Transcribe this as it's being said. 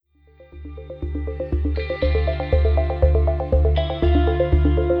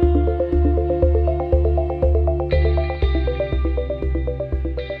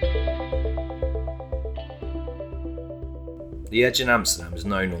The Edge in Amsterdam is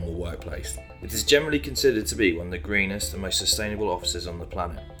no normal workplace. It is generally considered to be one of the greenest and most sustainable offices on the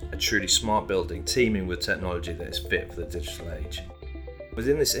planet, a truly smart building teeming with technology that is fit for the digital age.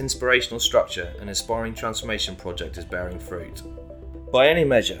 Within this inspirational structure, an inspiring transformation project is bearing fruit. By any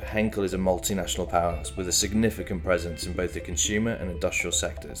measure, Henkel is a multinational powerhouse with a significant presence in both the consumer and industrial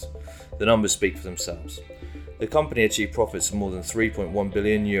sectors. The numbers speak for themselves. The company achieved profits of more than 3.1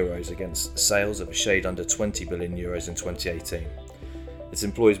 billion euros against sales of a shade under 20 billion euros in 2018. It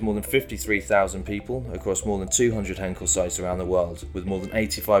employs more than 53,000 people across more than 200 Henkel sites around the world, with more than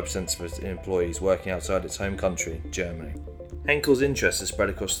 85% of its employees working outside its home country, Germany. Henkel's interests are spread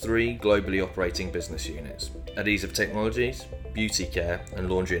across three globally operating business units: Adhesive Technologies, Beauty Care and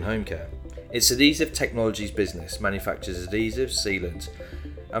Laundry and Home Care. Its Adhesive Technologies business manufactures adhesives, sealants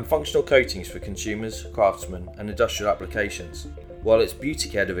and functional coatings for consumers, craftsmen and industrial applications, while its Beauty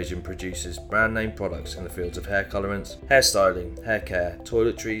Care division produces brand name products in the fields of hair colourants, hair styling, hair care,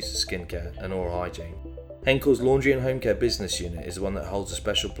 toiletries, skincare and oral hygiene. Henkel's Laundry and Home Care business unit is the one that holds a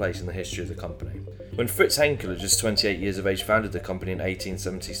special place in the history of the company. When Fritz Henkel, at just 28 years of age, founded the company in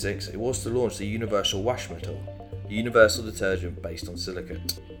 1876, it was to launch the Universal Waschmittel, a universal detergent based on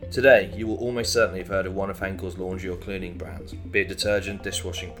silicate. Today, you will almost certainly have heard of one of Henkel's laundry or cleaning brands, be it detergent,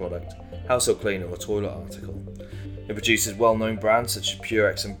 dishwashing product, household cleaner or toilet article. It produces well-known brands such as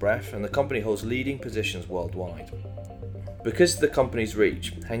Purex and Bref, and the company holds leading positions worldwide. Because of the company's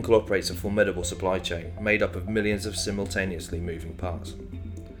reach, Henkel operates a formidable supply chain made up of millions of simultaneously moving parts.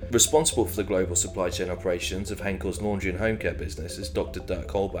 Responsible for the global supply chain operations of Henkel's Laundry and Home Care business is Dr. Dirk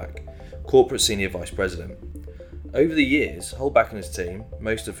Holbach, Corporate Senior Vice President. Over the years, Holbach and his team,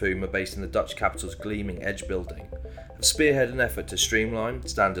 most of whom are based in the Dutch capital's gleaming Edge building, have spearheaded an effort to streamline,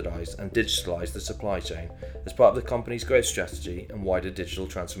 standardise and digitalise the supply chain as part of the company's growth strategy and wider digital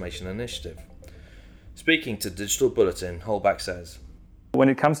transformation initiative. Speaking to Digital Bulletin, Holbach says, "When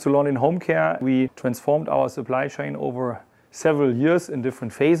it comes to laundry and home care, we transformed our supply chain over several years in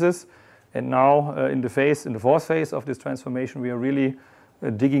different phases, and now in the fourth phase of this transformation, we are really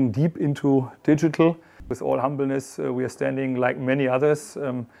digging deep into digital. With all humbleness, we are standing, like many others,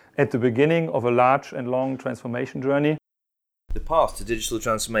 at the beginning of a large and long transformation journey." The path to digital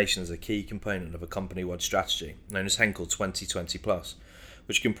transformation is a key component of a company-wide strategy known as Henkel 2020+,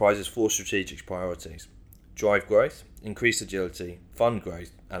 which comprises four strategic priorities: drive growth, increase agility, fund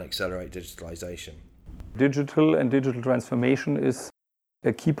growth, and accelerate digitalization. Digital and digital transformation is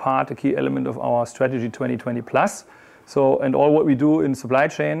a key part, a key element of our strategy 2020+. And all what we do in supply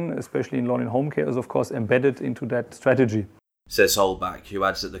chain, especially in laundry and home care, is of course embedded into that strategy. Says Holbach, who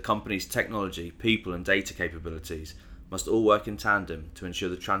adds that the company's technology, people and data capabilities must all work in tandem to ensure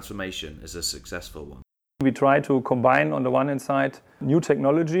the transformation is a successful one. We try to combine, on the one hand side, new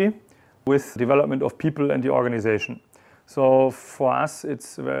technology with development of people and the organization. So for us,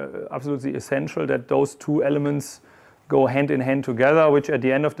 it's absolutely essential that those two elements go hand in hand together, which at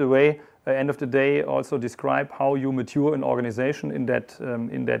the end of the day also describe how you mature an organization in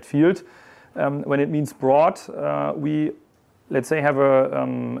that field. When it means broad, we, let's say, have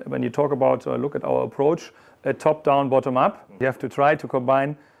when you talk about, look at our approach, a top-down, bottom-up. You have to try to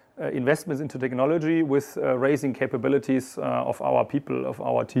combine investments into technology with raising capabilities of our people, of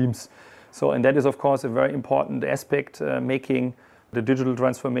our teams. And that is, of course, a very important aspect, making the digital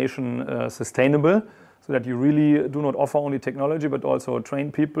transformation sustainable, so that you really do not offer only technology, but also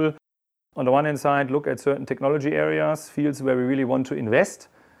train people. On the one hand side, look at certain technology areas, fields where we really want to invest,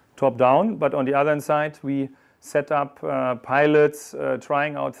 top down. But on the other hand side, we set up pilots,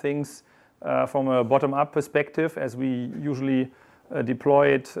 trying out things from a bottom-up perspective, as we usually deploy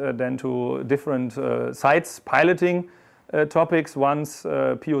it then to different sites, piloting topics. Once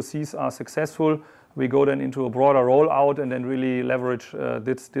POCs are successful, we go then into a broader rollout and then really leverage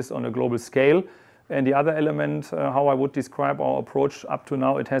this on a global scale. And the other element, how I would describe our approach up to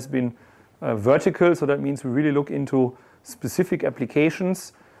now, it has been vertical. So that means we really look into specific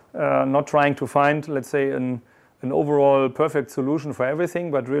applications, not trying to find, let's say, an overall perfect solution for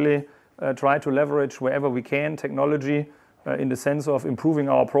everything, but really try to leverage wherever we can technology in the sense of improving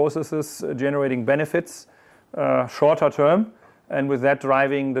our processes, generating benefits shorter term, and with that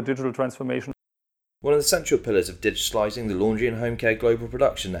driving the digital transformation. One of the central pillars of digitalising the laundry and home care global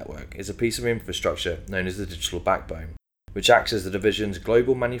production network is a piece of infrastructure known as the digital backbone, which acts as the division's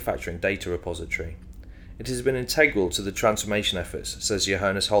global manufacturing data repository. It has been integral to the transformation efforts, says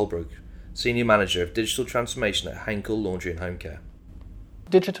Johannes Holbrook, Senior Manager of Digital Transformation at Henkel Laundry and Home Care.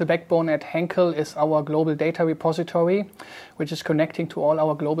 Digital backbone at Henkel is our global data repository, which is connecting to all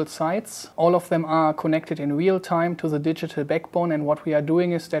our global sites. All of them are connected in real time to the digital backbone, and what we are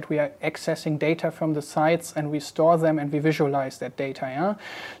doing is that we are accessing data from the sites and we store them and we visualize that data. Yeah?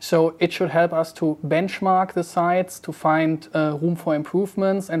 So it should help us to benchmark the sites, to find room for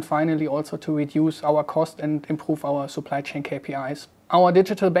improvements, and finally also to reduce our cost and improve our supply chain KPIs. Our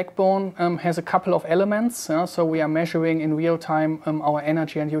digital backbone has a couple of elements. So we are measuring in real time our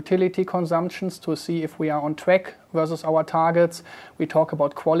energy and utility consumptions to see if we are on track versus our targets. We talk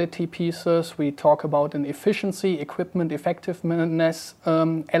about quality pieces. We talk about an efficiency, equipment effectiveness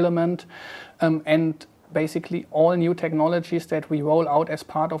element. And basically all new technologies that we roll out as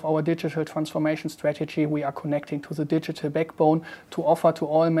part of our digital transformation strategy, we are connecting to the digital backbone to offer to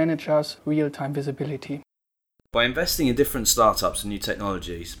all managers real-time visibility. By investing in different startups and new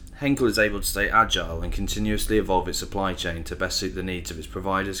technologies, Henkel is able to stay agile and continuously evolve its supply chain to best suit the needs of its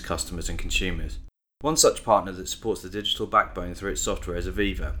providers, customers and consumers. One such partner that supports the digital backbone through its software is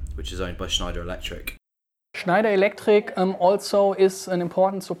Aviva, which is owned by Schneider Electric. Schneider Electric also is an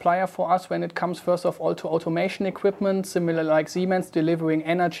important supplier for us when it comes first of all to automation equipment, similar like Siemens delivering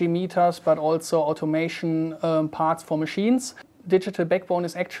energy meters, but also automation parts for machines. Digital backbone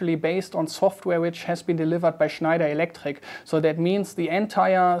is actually based on software which has been delivered by Schneider Electric. So that means the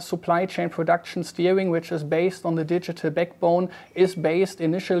entire supply chain production steering, which is based on the digital backbone, is based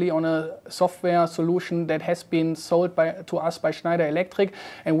initially on a software solution that has been sold to us by Schneider Electric,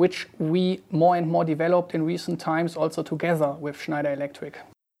 and which we more and more developed in recent times also together with Schneider Electric.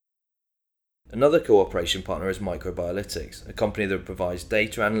 Another cooperation partner is Microbiolytics, a company that provides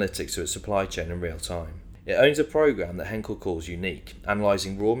data analytics to its supply chain in real time. It owns a program that Henkel calls Unique,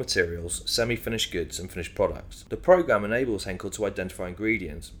 analysing raw materials, semi-finished goods and finished products. The program enables Henkel to identify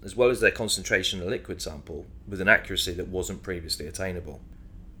ingredients, as well as their concentration in a liquid sample, with an accuracy that wasn't previously attainable.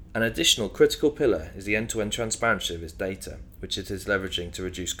 An additional critical pillar is the end-to-end transparency of its data, which it is leveraging to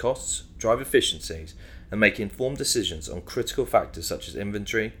reduce costs, drive efficiencies, and make informed decisions on critical factors such as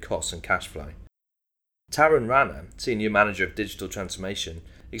inventory, costs and cash flow. Tarun Rana, Senior Manager of Digital Transformation,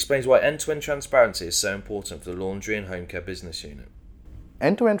 explains why end-to-end transparency is so important for the laundry and home care business unit.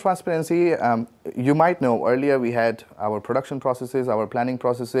 End-to-end transparency, you might know earlier we had our production processes, our planning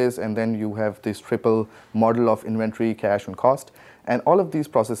processes, and then you have this triple model of inventory, cash and cost. And all of these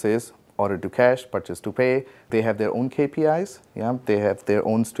processes, order to cash, purchase to pay, they have their own KPIs, they have their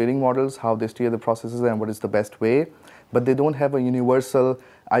own steering models, how they steer the processes and what is the best way. But they don't have a universal,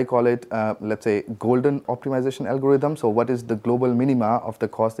 I call it, let's say, golden optimization algorithm. So what is the global minima of the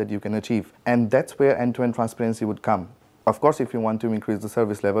cost that you can achieve? And that's where end-to-end transparency would come. Of course, if you want to increase the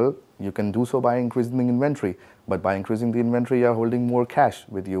service level, you can do so by increasing the inventory. But by increasing the inventory, you're holding more cash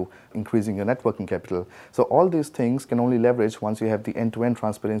with you, increasing your net working capital. So all these things can only leverage once you have the end-to-end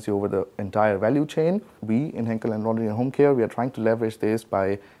transparency over the entire value chain. We in Henkel and Laundry and Home Care, we are trying to leverage this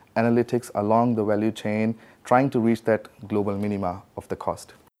by analytics along the value chain, trying to reach that global minima of the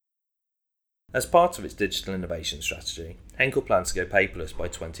cost. As part of its digital innovation strategy, Henkel plans to go paperless by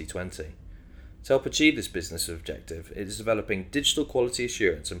 2020. To help achieve this business objective, it is developing digital quality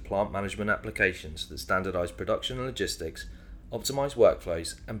assurance and plant management applications that standardise production and logistics, optimise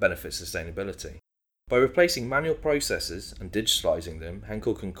workflows and benefit sustainability. By replacing manual processes and digitalising them,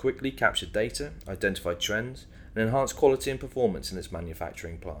 Henkel can quickly capture data, identify trends and enhance quality and performance in its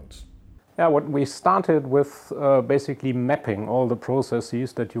manufacturing plants. Yeah, what we started with basically mapping all the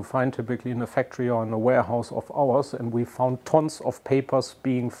processes that you find typically in a factory or in a warehouse of ours, and we found tons of papers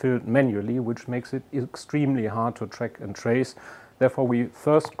being filled manually, which makes it extremely hard to track and trace. Therefore, we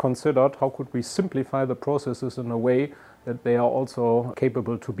first considered how could we simplify the processes in a way that they are also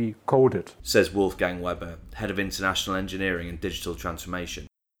capable to be coded. Says Wolfgang Weber, Head of International Engineering and Digital Transformation.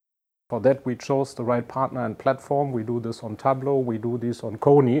 For that, we chose the right partner and platform. We do this on Tableau, we do this on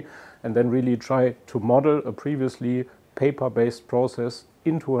Kony, and then really try to model a previously paper-based process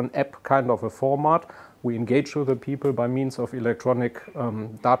into an app kind of a format. We engage with the people by means of electronic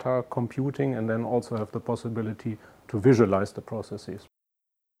data computing, and then also have the possibility to visualize the processes.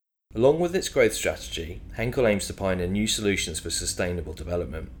 Along with its growth strategy, Henkel aims to pioneer new solutions for sustainable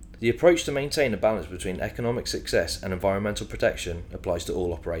development. The approach to maintain a balance between economic success and environmental protection applies to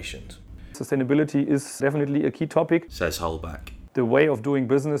all operations. Sustainability is definitely a key topic, says Holbach. The way of doing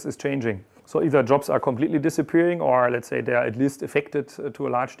business is changing. So either jobs are completely disappearing, or let's say they are at least affected to a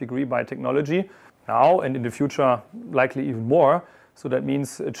large degree by technology now and in the future likely even more. So that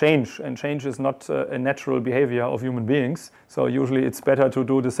means change, and change is not a natural behavior of human beings. So usually it's better to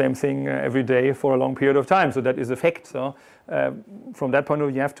do the same thing every day for a long period of time. So that is a fact. So from that point of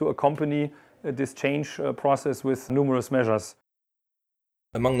view, you have to accompany this change process with numerous measures.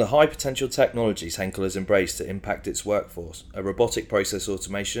 Among the high potential technologies Henkel has embraced to impact its workforce are robotic process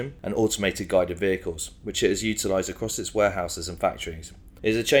automation and automated guided vehicles, which it has utilised across its warehouses and factories. It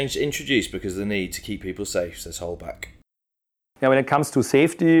is a change introduced because of the need to keep people safe, says Holbach. Yeah, when it comes to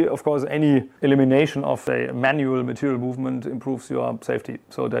safety, of course, any elimination of a manual material movement improves your safety.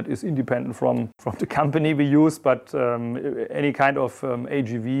 So that is independent from the company we use, but any kind of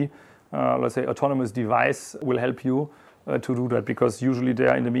AGV, let's say autonomous device, will help you to do that, because usually they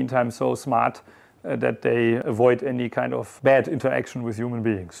are in the meantime so smart that they avoid any kind of bad interaction with human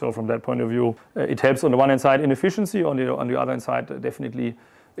beings. So from that point of view, it helps on the one hand side in efficiency, on the other hand side definitely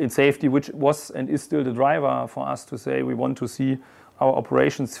in safety, which was and is still the driver for us to say we want to see our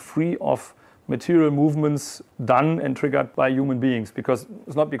operations free of material movements done and triggered by human beings. Because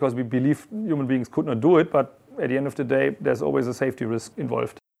it's not because we believe human beings could not do it, but at the end of the day, there's always a safety risk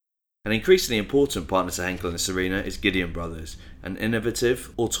involved. An increasingly important partner to Henkel in this arena is Gideon Brothers, an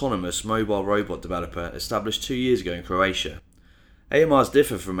innovative, autonomous mobile robot developer established 2 years ago in Croatia. AMRs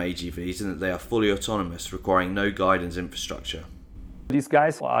differ from AGVs in that they are fully autonomous, requiring no guidance infrastructure. These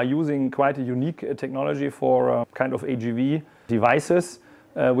guys are using quite a unique technology for kind of AGV devices,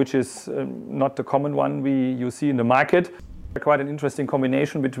 which is not the common one you see in the market. Quite an interesting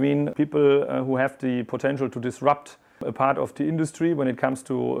combination between people who have the potential to disrupt a part of the industry when it comes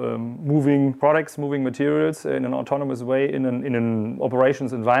to moving products, moving materials in an autonomous way in an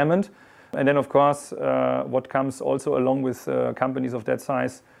operations environment. And then, of course, what comes also along with companies of that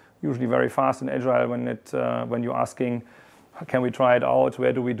size, usually very fast and agile when you're asking, can we try it out,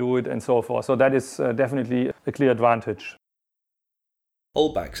 where do we do it, and so forth. So that is definitely a clear advantage.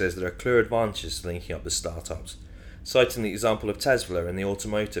 Holbach says there are clear advantages to linking up with startups, citing the example of Tesla in the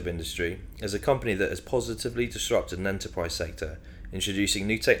automotive industry as a company that has positively disrupted an enterprise sector, introducing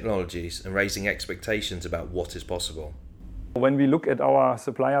new technologies and raising expectations about what is possible. When we look at our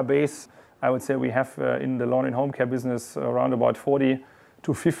supplier base, I would say we have in the lawn and home care business around about 40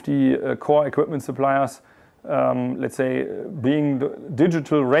 to 50 core equipment suppliers. Let's say being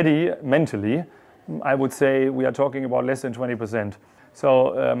digital ready mentally, I would say we are talking about less than 20%.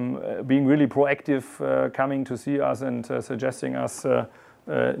 So being really proactive, coming to see us and suggesting us,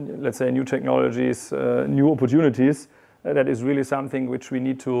 let's say, new technologies, new opportunities, that is really something which we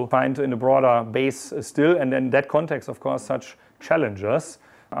need to find in a broader base still. And in that context, of course, such challenges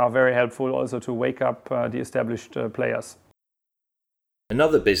are very helpful also to wake up the established players.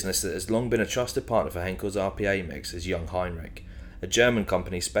 Another business that has long been a trusted partner for Henkel's RPA mix is Jungheinrich, a German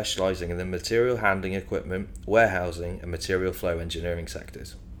company specialising in the material handling equipment, warehousing and material flow engineering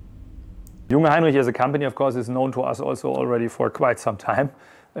sectors. Jungheinrich as a company, of course, is known to us also already for quite some time.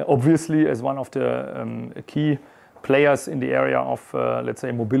 Obviously, as one of the key players in the area of, let's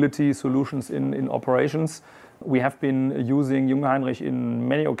say, mobility solutions in operations. We have been using Jungheinrich in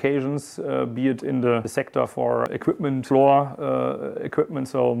many occasions, be it in the sector for equipment, floor equipment,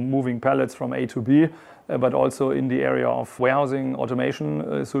 so moving pallets from A to B, but also in the area of warehousing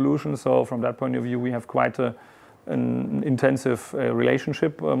automation solutions. So from that point of view, we have quite an intensive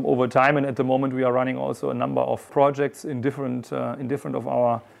relationship over time. And at the moment, we are running also a number of projects in different of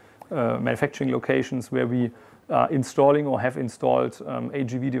our manufacturing locations where we are installing or have installed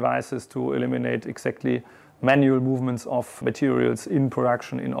AGV devices to eliminate exactly manual movements of materials in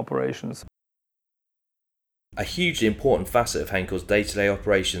production, in operations. A hugely important facet of Henkel's day-to-day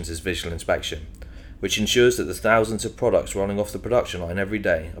operations is visual inspection, which ensures that the thousands of products running off the production line every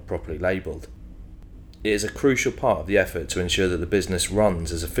day are properly labelled. It is a crucial part of the effort to ensure that the business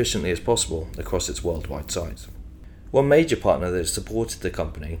runs as efficiently as possible across its worldwide sites. One major partner that has supported the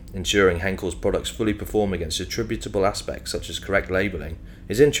company, ensuring Henkel's products fully perform against attributable aspects such as correct labelling,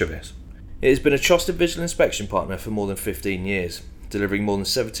 is Intravis. It has been a trusted visual inspection partner for more than 15 years, delivering more than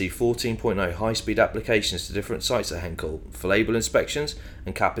 70 14.0 high-speed applications to different sites at Henkel for label inspections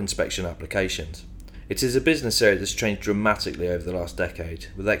and cap inspection applications. It is a business area that's changed dramatically over the last decade,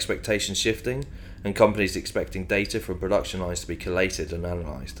 with expectations shifting and companies expecting data from production lines to be collated and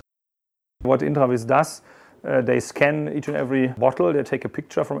analysed. What Intravis does, they scan each and every bottle, they take a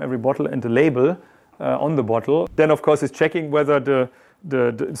picture from every bottle and the label on the bottle. Then, of course, it's checking whether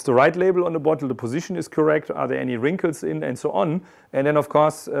it's the right label on the bottle, the position is correct, are there any wrinkles in, and so on. And then, of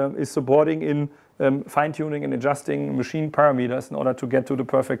course, is supporting in fine-tuning and adjusting machine parameters in order to get to the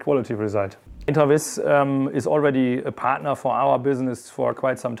perfect quality result. Intravis is already a partner for our business for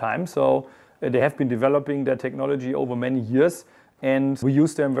quite some time, so they have been developing their technology over many years, and we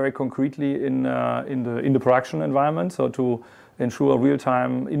use them very concretely in the production environment, so to ensure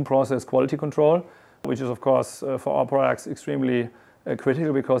real-time in-process quality control, which is, of course, for our products extremely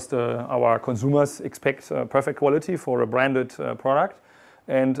critical because our consumers expect perfect quality for a branded product.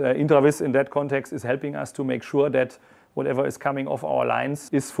 And Intravis in that context is helping us to make sure that whatever is coming off our lines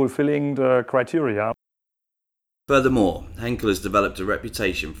is fulfilling the criteria. Furthermore, Henkel has developed a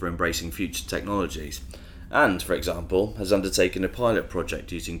reputation for embracing future technologies and, for example, has undertaken a pilot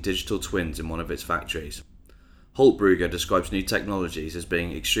project using digital twins in one of its factories. Holtbrugger describes new technologies as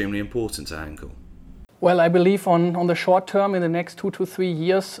being extremely important to Henkel. Well, I believe on the short term, in the next 2 to 3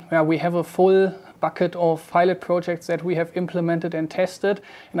 years, we have a full bucket of pilot projects that we have implemented and tested.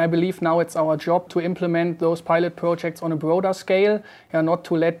 And I believe now it's our job to implement those pilot projects on a broader scale, not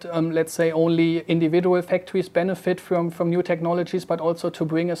to let, let's say, only individual factories benefit from new technologies, but also to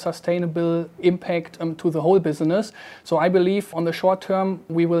bring a sustainable impact to the whole business. So I believe on the short term,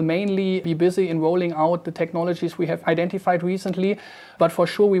 we will mainly be busy in rolling out the technologies we have identified recently. But for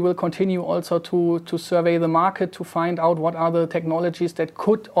sure, we will continue also to survey the market to find out what are the technologies that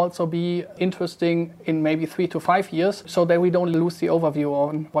could also be interesting in maybe 3 to 5 years, so that we don't lose the overview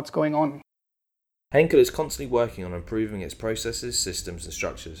on what's going on. Henkel is constantly working on improving its processes, systems and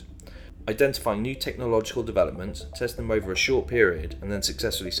structures, identifying new technological developments, testing them over a short period and then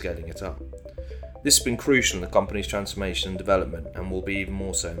successfully scaling it up. This has been crucial in the company's transformation and development and will be even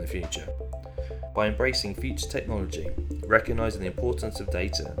more so in the future. By embracing future technology, recognising the importance of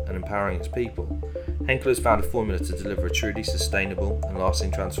data and empowering its people, Henkel has found a formula to deliver a truly sustainable and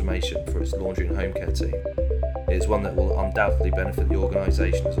lasting transformation for its laundry and home care team. It is one that will undoubtedly benefit the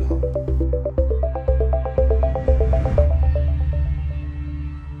organisation as a whole.